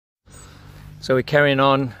So we're carrying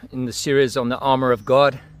on in the series on the armor of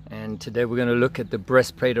God, and today we're going to look at the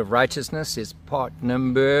breastplate of righteousness. It's part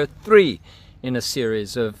number 3 in a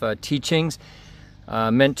series of teachings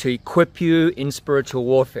meant to equip you in spiritual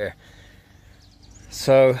warfare.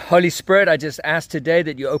 So Holy Spirit, I just ask today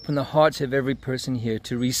that you open the hearts of every person here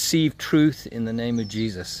to receive truth in the name of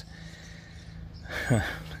Jesus.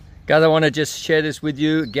 Guys, I want to just share this with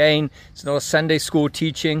you again. It's not a Sunday school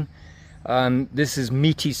teaching. This is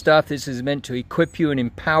meaty stuff. This is meant to equip you and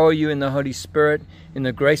empower you in the Holy Spirit, in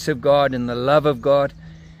the grace of God, in the love of God,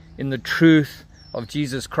 in the truth of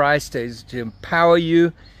Jesus Christ. It is to empower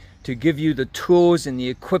you, to give you the tools and the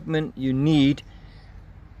equipment you need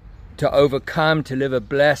to overcome, to live a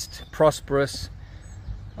blessed, prosperous,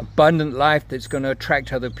 abundant life that's going to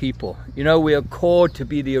attract other people. You know, we are called to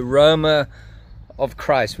be the aroma of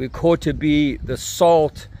Christ. We're called to be the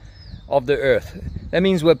salt of the earth. That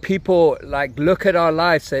means when people look at our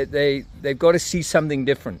lives, they've got to see something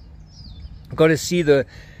different. Got to see the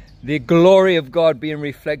glory of God being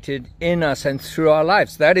reflected in us and through our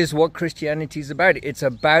lives. That is what Christianity is about. It's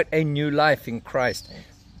about a new life in Christ.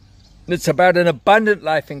 It's about an abundant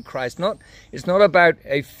life in Christ. It's not about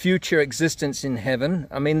a future existence in heaven.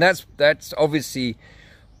 I mean, that's obviously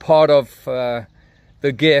part of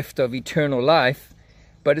the gift of eternal life.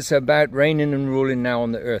 But it's about reigning and ruling now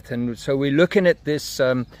on the earth. And so we're looking at this,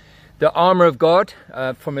 the armor of God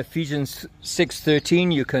from Ephesians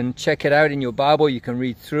 6:13. You can check it out in your Bible. You can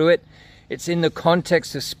read through it. It's in the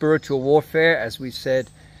context of spiritual warfare, as we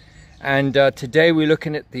said. And today we're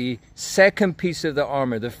looking at the second piece of the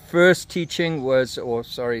armor. The first teaching was,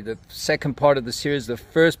 the second part of the series. The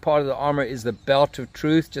first part of the armor is the belt of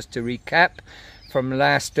truth. Just to recap from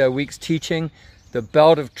last week's teaching, the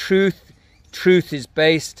belt of truth. Truth is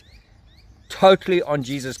based totally on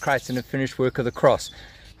Jesus Christ and the finished work of the cross.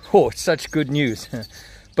 Oh, it's such good news.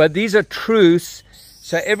 But these are truths.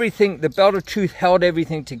 So everything, the belt of truth held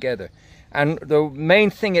everything together. And the main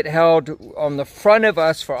thing it held on the front of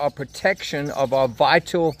us for our protection of our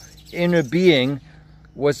vital inner being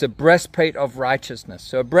was the breastplate of righteousness.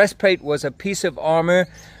 So a breastplate was a piece of armor.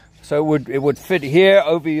 So it would fit here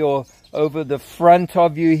over the front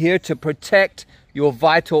of you here to protect your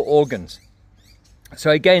vital organs. So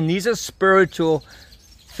again, these are spiritual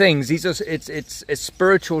things. It's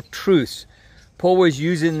spiritual truths. Paul was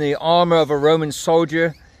using the armor of a Roman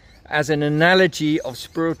soldier as an analogy of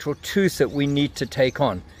spiritual truths that we need to take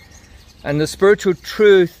on. And the spiritual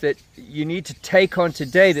truth that you need to take on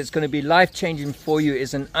today that's going to be life-changing for you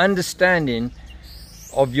is an understanding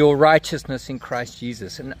of your righteousness in Christ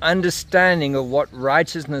Jesus. An understanding of what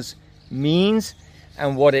righteousness means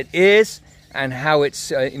and what it is and how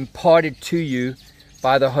it's imparted to you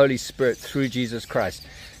by the Holy Spirit through Jesus Christ.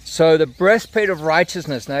 So the breastplate of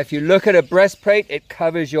righteousness. Now, if you look at a breastplate, it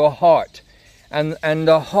covers your heart. And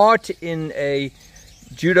the heart in a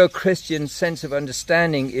Judeo-Christian sense of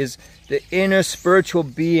understanding is the inner spiritual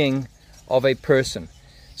being of a person.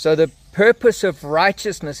 So the purpose of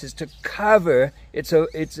righteousness is to cover, it's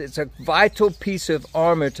a vital piece of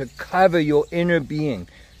armor to cover your inner being,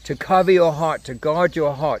 to cover your heart, to guard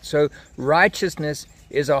your heart. So righteousness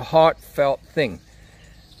is a heartfelt thing.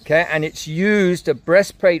 Okay, and it's used, a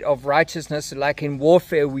breastplate of righteousness, like in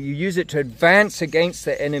warfare, we use it to advance against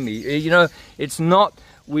the enemy. You know,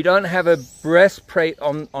 we don't have a breastplate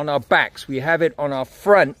on our backs. We have it on our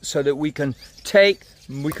front so that we can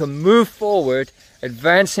move forward,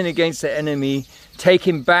 advancing against the enemy,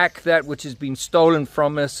 taking back that which has been stolen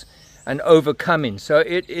from us and overcoming. So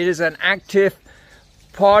it is an active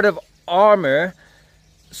part of armor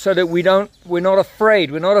so that we're not afraid.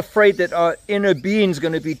 We're not afraid that our inner being is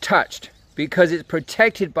going to be touched because it's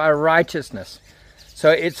protected by righteousness.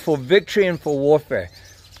 So it's for victory and for warfare.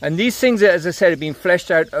 And these things, as I said, have been fleshed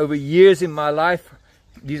out over years in my life.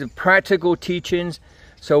 These are practical teachings.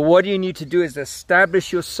 So what you need to do is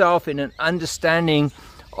establish yourself in an understanding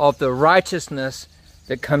of the righteousness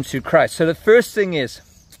that comes through Christ. So the first thing is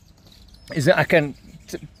that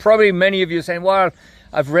probably many of you are saying, well,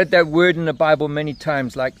 I've read that word in the Bible many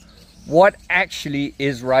times. Like, what actually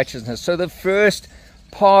is righteousness? So the first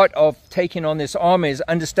part of taking on this armor is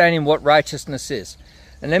understanding what righteousness is.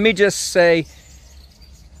 And let me just say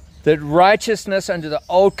that righteousness under the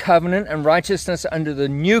old covenant and righteousness under the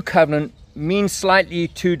new covenant means slightly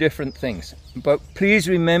two different things. But please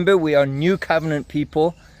remember, we are new covenant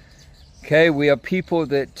people. Okay, we are people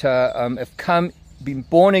that have been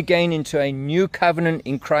born again into a new covenant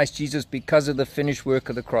in Christ Jesus because of the finished work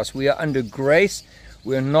of the cross. We are under grace.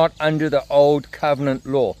 We are not under the old covenant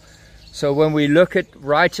law. So when we look at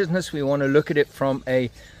righteousness, we want to look at it from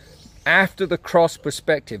a after the cross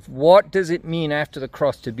perspective. What does it mean after the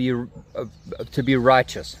cross to be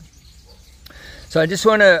righteous? So I just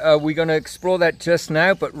want to, we're going to explore that just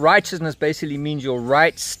now, but righteousness basically means your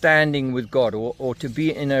right standing with God, or to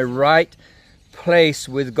be in a right place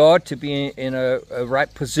with God, to be in a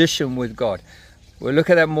right position with God. We'll look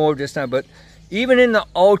at that more just now, but even in the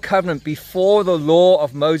Old Covenant, before the law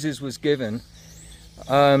of Moses was given,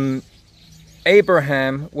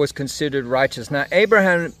 Abraham was considered righteous. Now,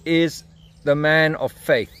 Abraham is the man of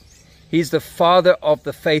faith. He's the father of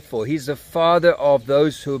the faithful. He's the father of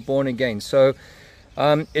those who are born again. So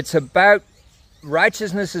it's about,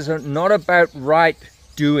 righteousness is not about right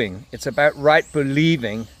doing. It's about right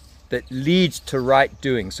believing that leads to right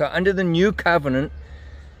doing. So under the new covenant,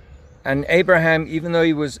 and Abraham, even though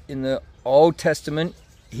he was in the Old Testament,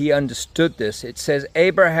 he understood this. It says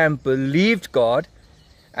Abraham believed God,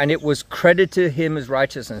 and it was credited to him as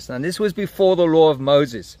righteousness. Now this was before the law of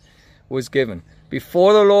Moses was given.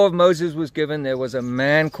 Before the law of Moses was given, there was a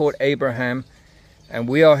man called Abraham, and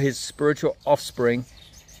we are his spiritual offspring.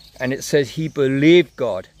 And it says he believed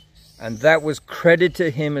God, and that was credited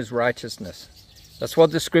to him as righteousness. That's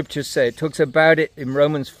what the scriptures say. It talks about it in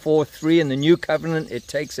Romans 4:3. In the new covenant, it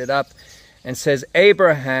takes it up and says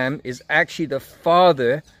Abraham is actually the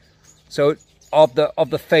father of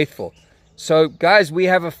the faithful. So guys, we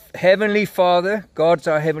have a heavenly Father. God's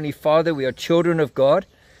our heavenly Father. We are children of God.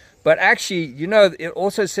 But actually, you know, it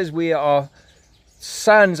also says we are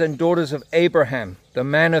sons and daughters of Abraham, the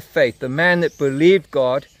man of faith, the man that believed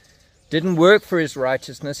God, didn't work for his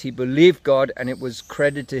righteousness. He believed God, and it was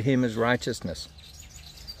credited to him as righteousness.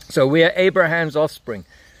 So we are Abraham's offspring.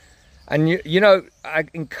 And you know, I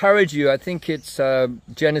encourage you, I think it's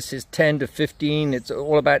Genesis 10 to 15. It's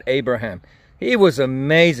all about Abraham. He was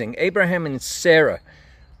amazing. Abraham and Sarah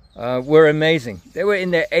were amazing. They were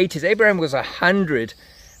in their 80s. Abraham was 100,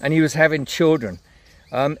 and he was having children.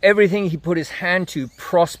 Everything he put his hand to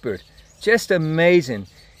prospered. Just amazing.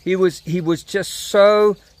 He was just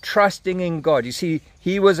so trusting in God. You see,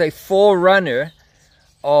 he was a forerunner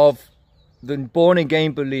of the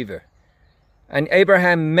born-again believer. And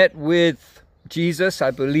Abraham met with Jesus, I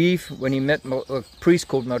believe, when he met a priest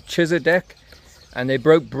called Melchizedek, and they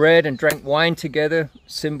broke bread and drank wine together,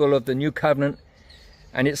 symbol of the new covenant.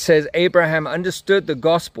 And it says Abraham understood the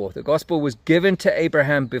gospel. The gospel was given to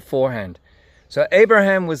Abraham beforehand. So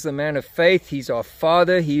Abraham was the man of faith. He's our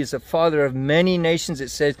father. He is the father of many nations. It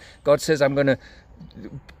says, God says, I'm going to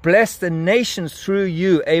bless the nations through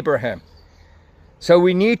you, Abraham. So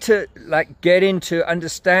we need to get into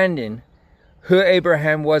understanding who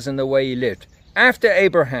Abraham was and the way he lived. After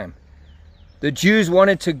Abraham, the Jews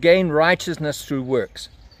wanted to gain righteousness through works,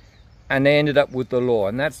 and they ended up with the law,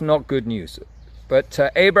 and that's not good news. But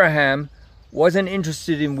Abraham wasn't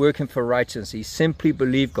interested in working for righteousness. He simply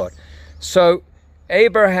believed God. So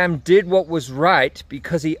Abraham did what was right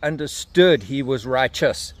because he understood he was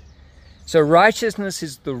righteous. So righteousness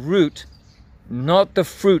is the root, not the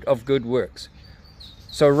fruit of good works.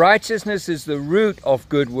 So righteousness is the root of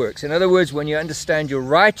good works. In other words, when you understand you're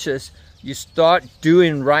righteous, you start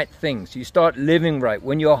doing right things. You start living right.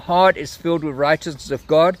 When your heart is filled with righteousness of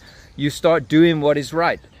God, you start doing what is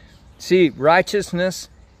right. See, righteousness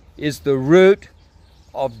is the root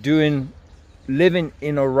of living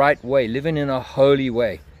in a right way, living in a holy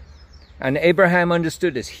way. And Abraham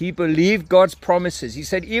understood this. He believed God's promises. He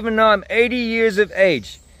said, even though I'm 80 years of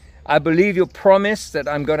age, I believe your promise that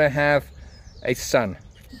I'm going to have a son.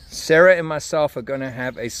 Sarah and myself are going to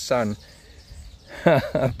have a son.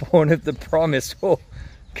 Born of the promise. Oh,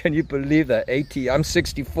 can you believe that? 80. I'm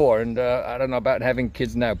 64, and I don't know about having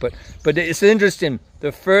kids now, but it's interesting.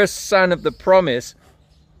 The first son of the promise,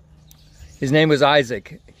 his name was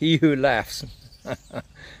Isaac, he who laughs.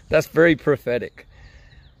 That's very prophetic.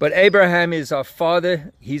 But Abraham is our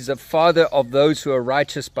father. He's the father of those who are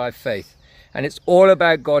righteous by faith. And it's all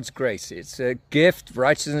about God's grace. It's a gift.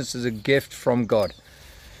 Righteousness is a gift from God.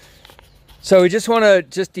 So we just want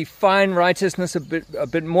to define righteousness a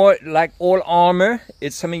bit more. Like all armor,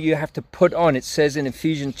 it's something you have to put on. It says in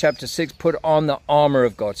Ephesians chapter 6, put on the armor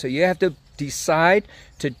of God. So you have to decide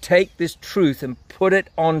to take this truth and put it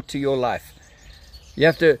onto your life. You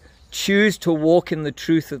have to choose to walk in the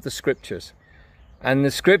truth of the scriptures. And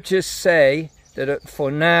the scriptures say that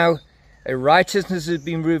for now, a righteousness has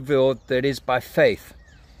been revealed that is by faith,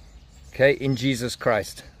 okay, in Jesus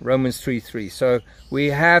Christ. Romans 3:3. So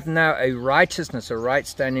we have now a righteousness, a right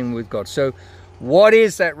standing with God. So what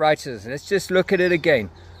is that righteousness? Let's just look at it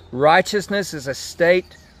again. Righteousness is a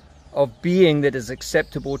state of being that is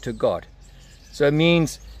acceptable to God. So it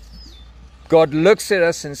means God looks at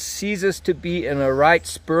us and sees us to be in a right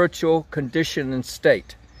spiritual condition and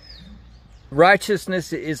state.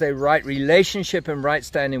 Righteousness is a right relationship and right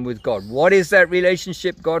standing with God. What is that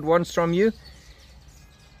relationship God wants from you?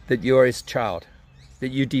 That you're his child, that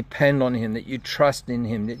you depend on him, that you trust in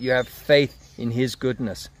him, that you have faith in his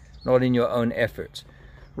goodness, not in your own efforts.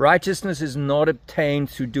 Righteousness is not obtained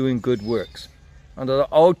through doing good works. Under the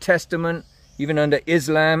Old Testament, even under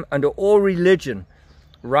Islam, under all religion,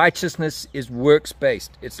 righteousness is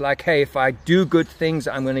works-based. It's like, hey, if I do good things,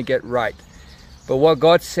 I'm going to get right. But what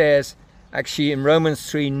God says, actually in Romans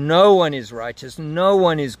 3, no one is righteous, no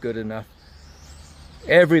one is good enough.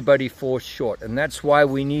 Everybody falls short, and that's why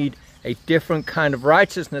we need a different kind of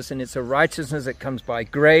righteousness, and it's a righteousness that comes by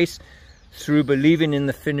grace through believing in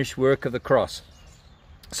the finished work of the cross.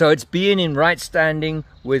 So it's being in right standing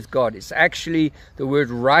with God. It's actually the word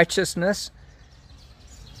righteousness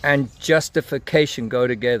and justification go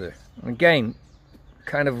together. Again,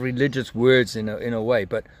 kind of religious words in a way,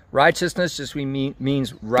 but righteousness just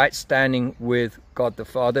means right standing with God the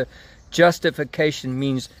Father. Justification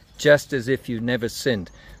means just as if you've never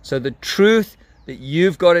sinned. So the truth that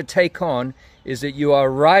you've got to take on is that you are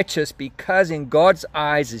righteous because in God's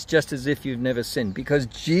eyes it's just as if you've never sinned, because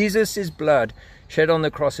Jesus' blood shed on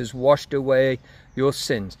the cross has washed away your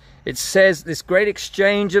sins. It says this great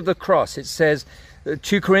exchange of the cross. It says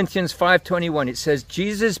 2 Corinthians 5:21, it says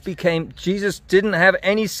Jesus didn't have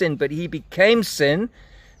any sin, but he became sin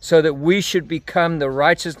so that we should become the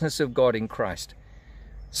righteousness of God in Christ.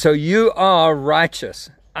 So you are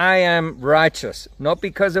righteous. I am righteous, not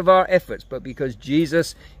because of our efforts, but because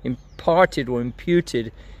Jesus imparted or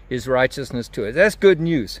imputed his righteousness to us. That's good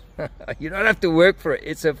news. You don't have to work for it.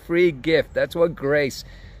 It's a free gift. That's what grace,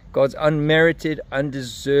 God's unmerited,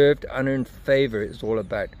 undeserved, unearned favor is all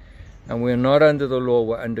about. And we're not under the law,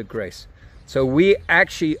 we're under grace. So we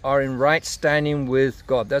actually are in right standing with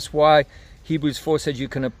God. That's why Hebrews 4 says you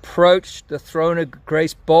can approach the throne of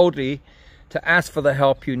grace boldly to ask for the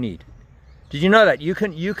help you need. Did you know that? You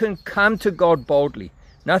can come to God boldly.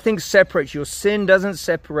 Nothing separates. Your sin doesn't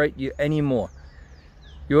separate you anymore.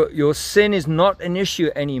 Your sin is not an issue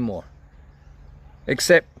anymore.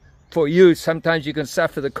 Except for you, sometimes you can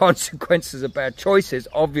suffer the consequences of bad choices,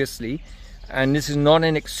 obviously. And this is not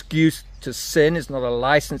an excuse to sin. It's not a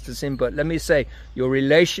license to sin. But let me say, your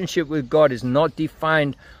relationship with God is not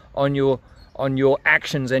defined on your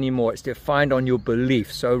actions anymore. It's defined on your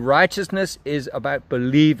belief. So righteousness is about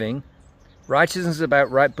believing. Righteousness is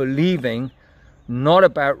about right believing, not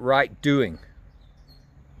about right doing.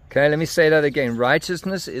 Okay, let me say that again.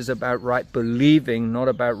 Righteousness is about right believing, not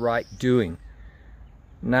about right doing.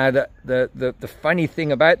 Now, the funny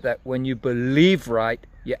thing about that, when you believe right,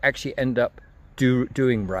 you actually end up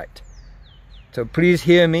doing right. So please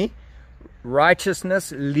hear me.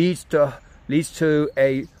 Righteousness leads to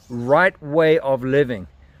a right way of living.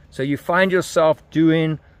 So you find yourself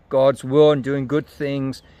doing God's will and doing good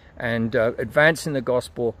things and advancing the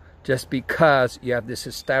gospel just because you have this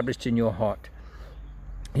established in your heart.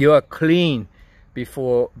 You are clean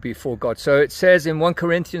before God. So it says in 1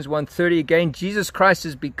 Corinthians 1:30 again, Jesus Christ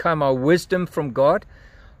has become our wisdom from God,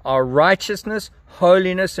 our righteousness,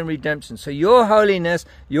 holiness, and redemption. So your holiness,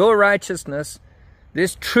 your righteousness,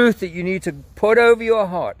 this truth that you need to put over your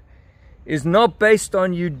heart is not based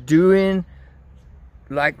on you doing,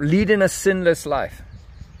 like leading a sinless life.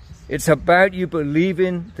 It's about you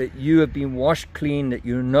believing that you have been washed clean, that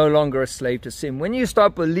you're no longer a slave to sin. When you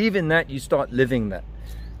start believing that, you start living that.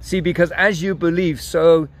 See, because as you believe,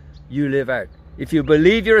 so you live out. If you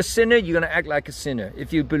believe you're a sinner, you're going to act like a sinner.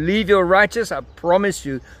 If you believe you're righteous, I promise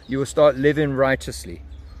you, you will start living righteously.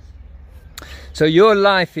 So your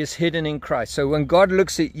life is hidden in Christ. So when God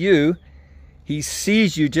looks at you, he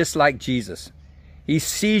sees you just like Jesus. He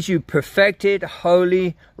sees you perfected,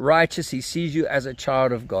 holy, righteous. He sees you as a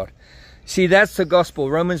child of God. See, that's the gospel.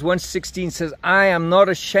 Romans 1:16 says, I am not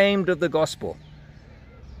ashamed of the gospel,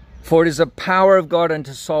 for it is the power of God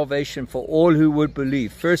unto salvation for all who would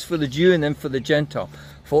believe, first for the Jew and then for the Gentile.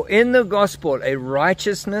 For in the gospel a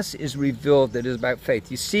righteousness is revealed that is about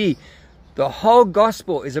faith. You see, the whole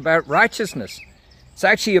gospel is about righteousness. It's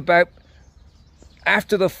actually about,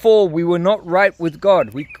 after the fall, we were not right with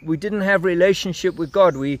God. We didn't have relationship with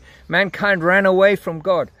God. Mankind ran away from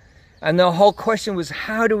God. And the whole question was,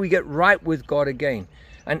 how do we get right with God again?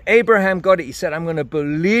 And Abraham got it. He said, I'm going to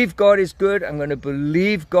believe God is good. I'm going to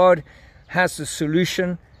believe God has the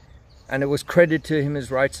solution. And it was credited to him as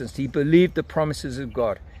righteousness. He believed the promises of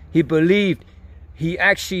God. He believed, he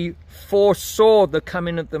actually foresaw the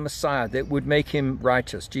coming of the Messiah that would make him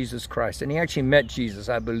righteous, Jesus Christ. And he actually met Jesus,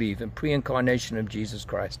 I believe, in pre-incarnation of Jesus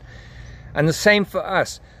Christ. And the same for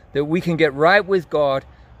us, that we can get right with God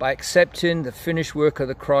by accepting the finished work of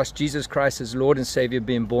the cross, Jesus Christ as Lord and Savior,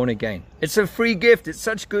 being born again. It's a free gift. It's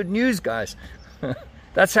such good news, guys.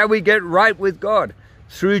 That's how we get right with God,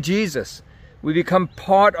 through Jesus. We become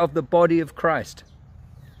part of the body of Christ.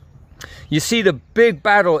 You see, the big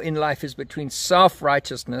battle in life is between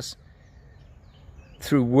self-righteousness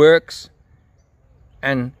through works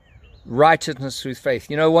and righteousness through faith.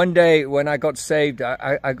 You know, one day when I got saved,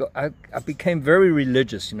 I became very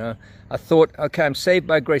religious, you know. I thought, okay, I'm saved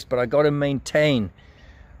by grace, but I got to maintain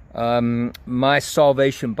my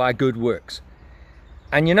salvation by good works.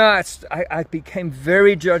 And you know, I became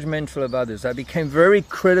very judgmental of others. I became very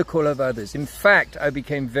critical of others. In fact, I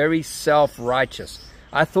became very self-righteous.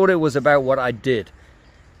 I thought it was about what I did,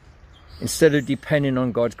 instead of depending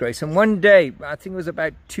on God's grace. And one day, I think it was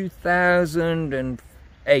about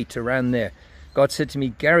 2008, around there, God said to me,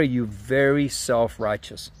 Gary, you're very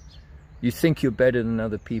self-righteous. You think you're better than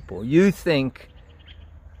other people. You think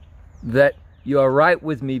that you are right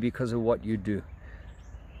with me because of what you do.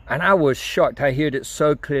 And I was shocked. I heard it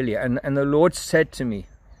so clearly. And the Lord said to me,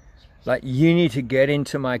 like, you need to get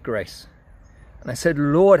into my grace. And I said,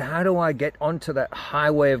 Lord, how do I get onto that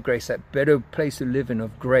highway of grace, that better place to live in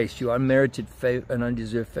of grace, your unmerited favor and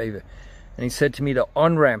undeserved favor? And he said to me, the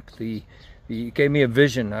on-ramp, he gave me a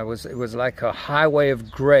vision. It was like a highway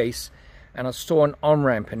of grace, and I saw an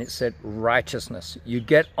on-ramp, and it said righteousness. You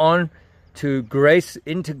get on to grace,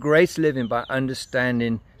 into grace living, by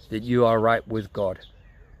understanding that you are right with God.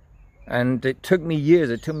 And it took me years.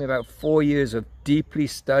 It took me about 4 years of deeply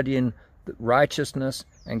studying righteousness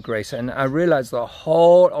and grace. And I realized the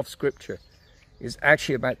whole of Scripture is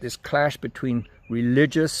actually about this clash between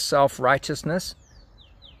religious self-righteousness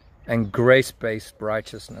and grace-based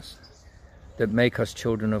righteousness that make us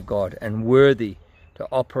children of God and worthy to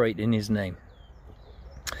operate in His name.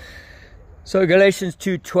 So Galatians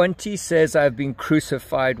 2:20 says, I have been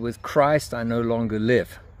crucified with Christ, I no longer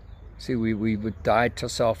live. See, we died to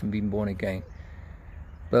self and been born again.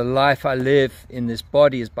 The life I live in this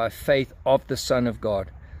body is by faith of the Son of God,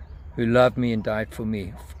 who loved me and died for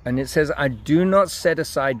me. And it says, I do not set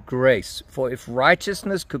aside grace, for if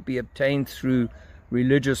righteousness could be obtained through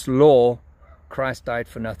religious law, Christ died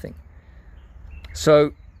for nothing.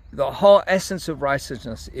 So the whole essence of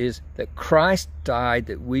righteousness is that Christ died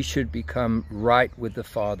that we should become right with the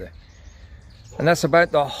Father. And that's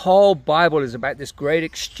about the whole Bible, is about this great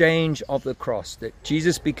exchange of the cross, that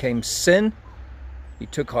Jesus became sin. He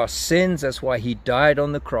took our sins. That's why He died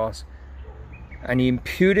on the cross. And He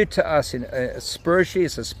imputed to us, spiritually,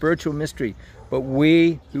 it's a spiritual mystery. But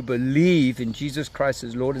we who believe in Jesus Christ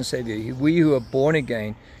as Lord and Savior, we who are born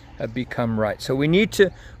again, have become right. So we need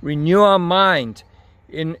to renew our mind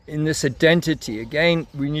in this identity. Again,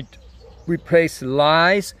 we need to replace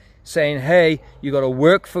lies, saying, hey, you got to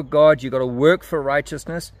work for God, you got to work for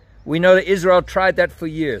righteousness. We know that Israel tried that for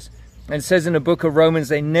years. And it says in the book of Romans,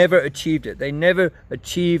 they never achieved it. They never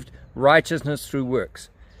achieved righteousness through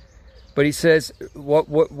works. But he says, what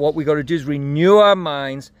we got to do is renew our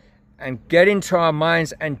minds and get into our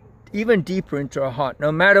minds and even deeper into our heart.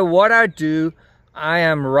 No matter what I do, I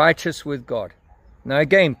am righteous with God. Now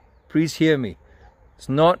again, please hear me. It's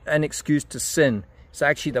not an excuse to sin. It's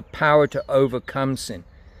actually the power to overcome sin.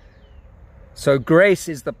 So grace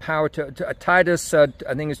is the power to Titus, I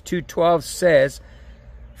think it's 2:12 says,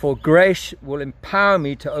 for grace will empower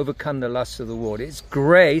me to overcome the lusts of the world. It's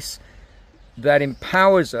grace that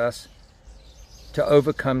empowers us to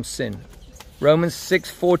overcome sin. Romans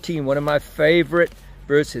 6:14, one of my favorite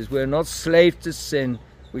verses. We're not slaves to sin.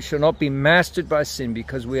 We shall not be mastered by sin,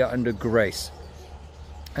 because we are under grace.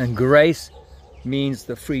 And grace means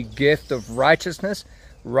the free gift of righteousness.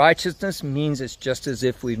 Righteousness means it's just as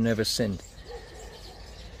if we've never sinned.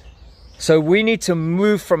 So we need to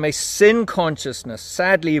move from a sin consciousness.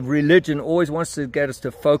 Sadly, religion always wants to get us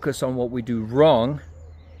to focus on what we do wrong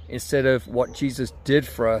instead of what Jesus did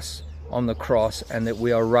for us on the cross, and that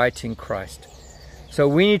we are right in Christ. So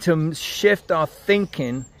we need to shift our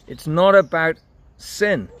thinking. It's not about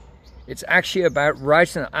sin. It's actually about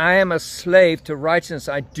righteousness. I am a slave to righteousness.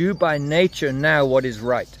 I do by nature now what is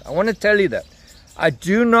right. I want to tell you that. I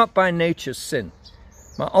do not by nature sin.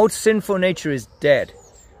 My old sinful nature is dead.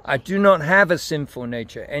 I do not have a sinful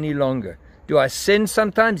nature any longer. Do I sin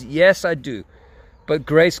sometimes? Yes, I do. But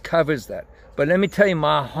grace covers that. But let me tell you,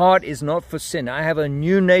 my heart is not for sin. I have a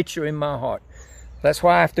new nature in my heart. That's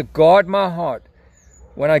why I have to guard my heart.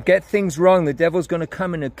 When I get things wrong, the devil's going to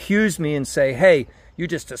come and accuse me and say, hey, you're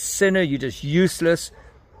just a sinner, you're just useless.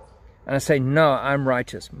 And I say, no, I'm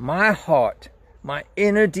righteous. My heart, my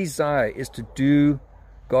inner desire is to do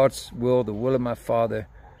God's will, the will of my Father,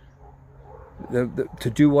 to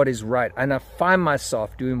do what is right. And I find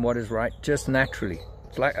myself doing what is right just naturally.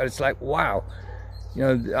 It's like wow, you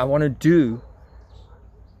know, I want to do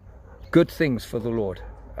good things for the Lord.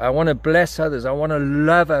 I want to bless others. I want to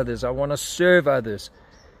love others. I want to serve others.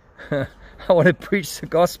 I want to preach the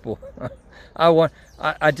gospel.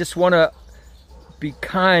 I just want to be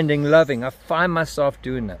kind and loving. I find myself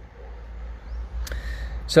doing that.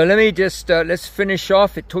 So let me just, let's finish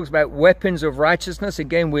off. It talks about weapons of righteousness.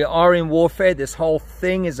 Again, we are in warfare. This whole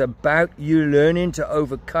thing is about you learning to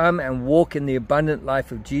overcome and walk in the abundant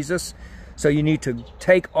life of Jesus. So you need to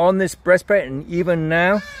take on this breastplate. And even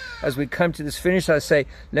now, as we come to this finish, I say,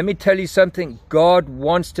 let me tell you something. God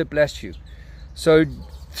wants to bless you. So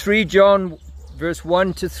 3 John, verse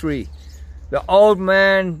 1 to 3. The old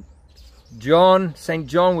man, John, St.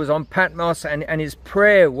 John, was on Patmos, and his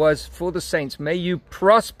prayer was for the saints, may you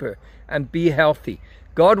prosper and be healthy.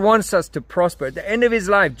 God wants us to prosper. At the end of his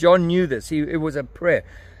life, John knew this. It was a prayer.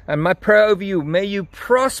 And my prayer over you, may you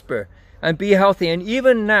prosper and be healthy. And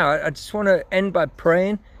even now, I just want to end by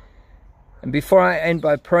praying. And before I end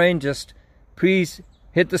by praying, just please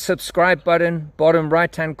hit the subscribe button, bottom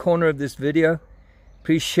right-hand corner of this video.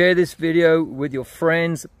 Please share this video with your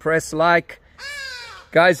friends. Press like.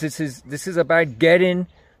 Guys, this is about getting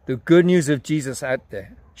the good news of Jesus out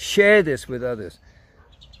there. Share this with others.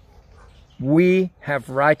 We have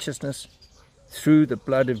righteousness through the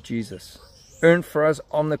blood of Jesus, earned for us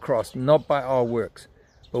on the cross, not by our works,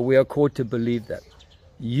 but we are called to believe that.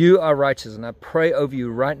 You are righteous, and I pray over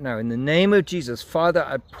you right now. In the name of Jesus, Father,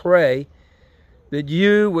 I pray that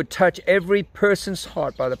you would touch every person's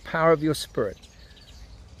heart by the power of your Spirit.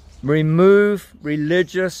 Remove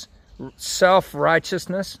religious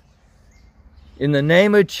self-righteousness. In the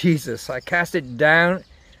name of Jesus, I cast it down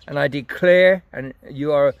and I declare, and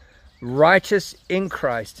you are righteous in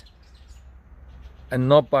Christ and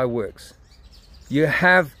not by works. You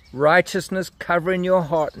have righteousness covering your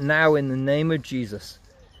heart now in the name of Jesus,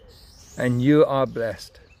 and you are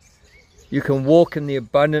blessed. You can walk in the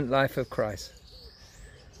abundant life of Christ.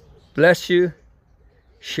 Bless you.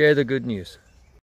 Share the good news.